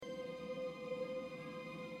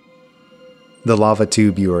The lava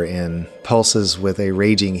tube you are in pulses with a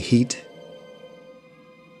raging heat.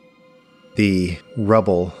 The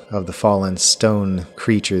rubble of the fallen stone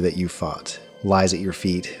creature that you fought lies at your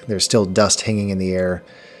feet. There's still dust hanging in the air.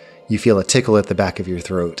 You feel a tickle at the back of your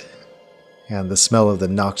throat, and the smell of the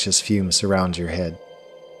noxious fumes surrounds your head.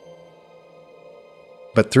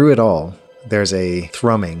 But through it all, there's a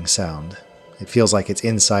thrumming sound. It feels like it's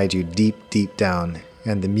inside you, deep, deep down,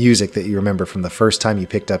 and the music that you remember from the first time you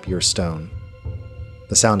picked up your stone.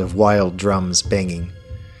 The sound of wild drums banging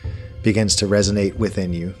begins to resonate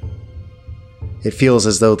within you. It feels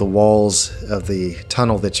as though the walls of the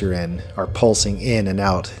tunnel that you're in are pulsing in and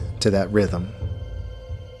out to that rhythm.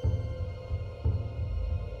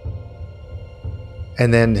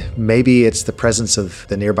 And then maybe it's the presence of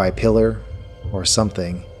the nearby pillar or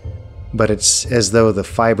something, but it's as though the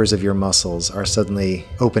fibers of your muscles are suddenly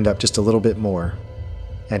opened up just a little bit more,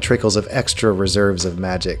 and trickles of extra reserves of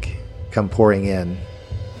magic come pouring in,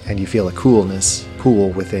 and you feel a coolness pool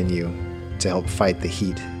within you to help fight the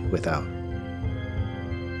heat without.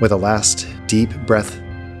 With a last deep breath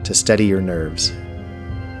to steady your nerves,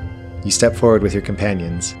 you step forward with your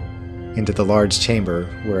companions into the large chamber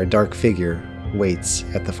where a dark figure waits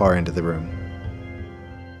at the far end of the room.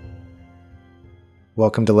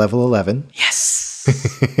 Welcome to level 11. Yes!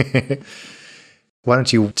 Why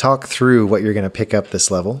don't you talk through what you're going to pick up this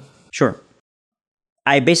level? Sure.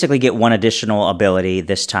 I basically get one additional ability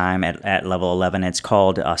this time at level 11. It's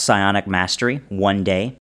called Psionic Mastery, 1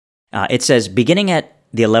 day. It says, beginning at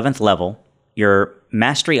the 11th level, your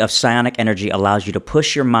mastery of psionic energy allows you to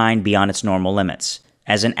push your mind beyond its normal limits.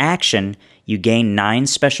 As an action, you gain 9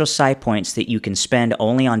 special psi points that you can spend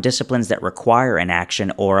only on disciplines that require an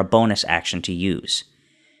action or a bonus action to use.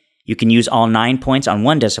 You can use all 9 points on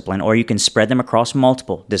one discipline, or you can spread them across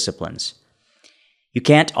multiple disciplines. You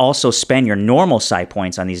can't also spend your normal psi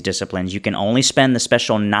points on these disciplines. You can only spend the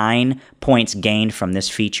special 9 points gained from this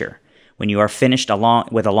feature. When you are finished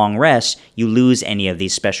with a long rest, you lose any of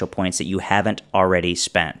these special points that you haven't already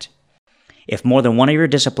spent. If more than one of your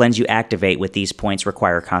disciplines you activate with these points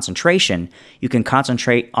require concentration, you can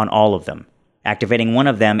concentrate on all of them. Activating one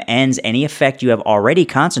of them ends any effect you have already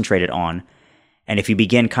concentrated on, and if you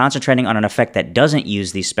begin concentrating on an effect that doesn't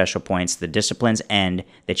use these special points, the disciplines end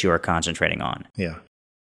that you are concentrating on. Yeah.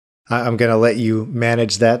 I'm going to let you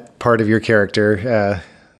manage that part of your character.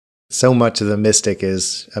 So much of the mystic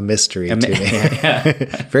is a mystery to me.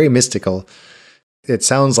 Yeah. Very mystical. It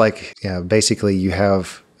sounds like basically you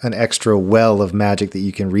have an extra well of magic that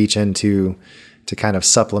you can reach into to kind of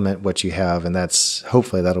supplement what you have, and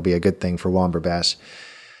hopefully that'll be a good thing for Womberbash.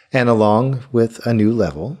 And along with a new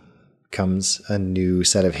level comes a new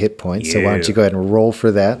set of hit points. Yeah. So why don't you go ahead and roll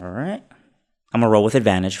for that? All right. I'm going to roll with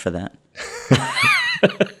advantage for that.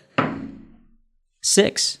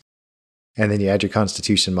 6. And then you add your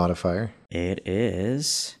Constitution modifier. It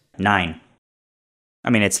is 9. I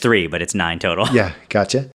mean, it's 3, but it's 9 total. Yeah,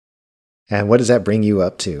 gotcha. And what does that bring you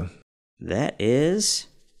up to? That is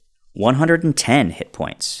 110 hit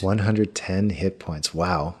points. 110 hit points.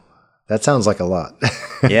 Wow. That sounds like a lot.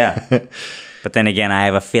 Yeah. But then again, I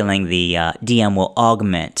have a feeling the DM will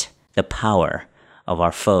augment the power of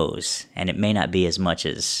our foes, and it may not be as much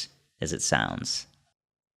as it sounds.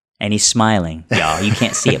 And he's smiling, y'all. You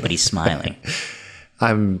can't see it, but he's smiling.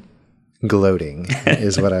 I'm gloating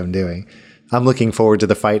is what I'm doing. I'm looking forward to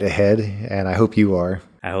the fight ahead, and I hope you are.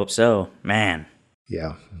 I hope so. Man.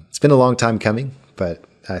 Yeah. It's been a long time coming, but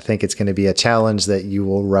I think it's going to be a challenge that you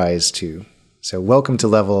will rise to. So welcome to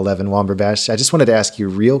level 11, Womberbash. I just wanted to ask you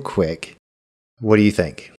real quick, what do you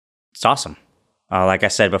think? It's awesome. Like I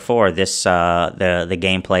said before, this the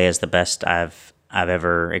gameplay is the best I've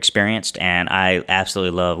ever experienced, and I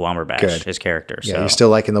absolutely love Womberbash, his character. Yeah, so. You're still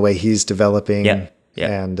liking the way he's developing. Yeah.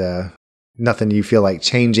 And nothing you feel like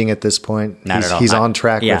changing at this point? Not at all. He's on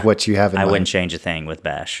track with what you have in mind. I wouldn't change a thing with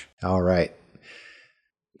Bash. All right.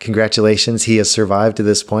 Congratulations. He has survived to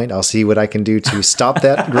this point. I'll see what I can do to stop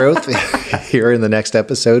that growth here in the next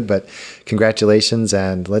episode, but congratulations,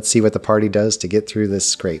 and let's see what the party does to get through this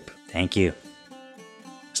scrape. Thank you.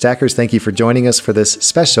 Stackers, thank you for joining us for this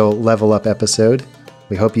special Level Up episode.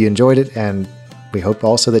 We hope you enjoyed it, and we hope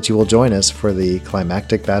also that you will join us for the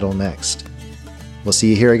climactic battle next. We'll see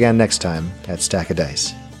you here again next time at Stack of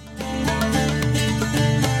Dice.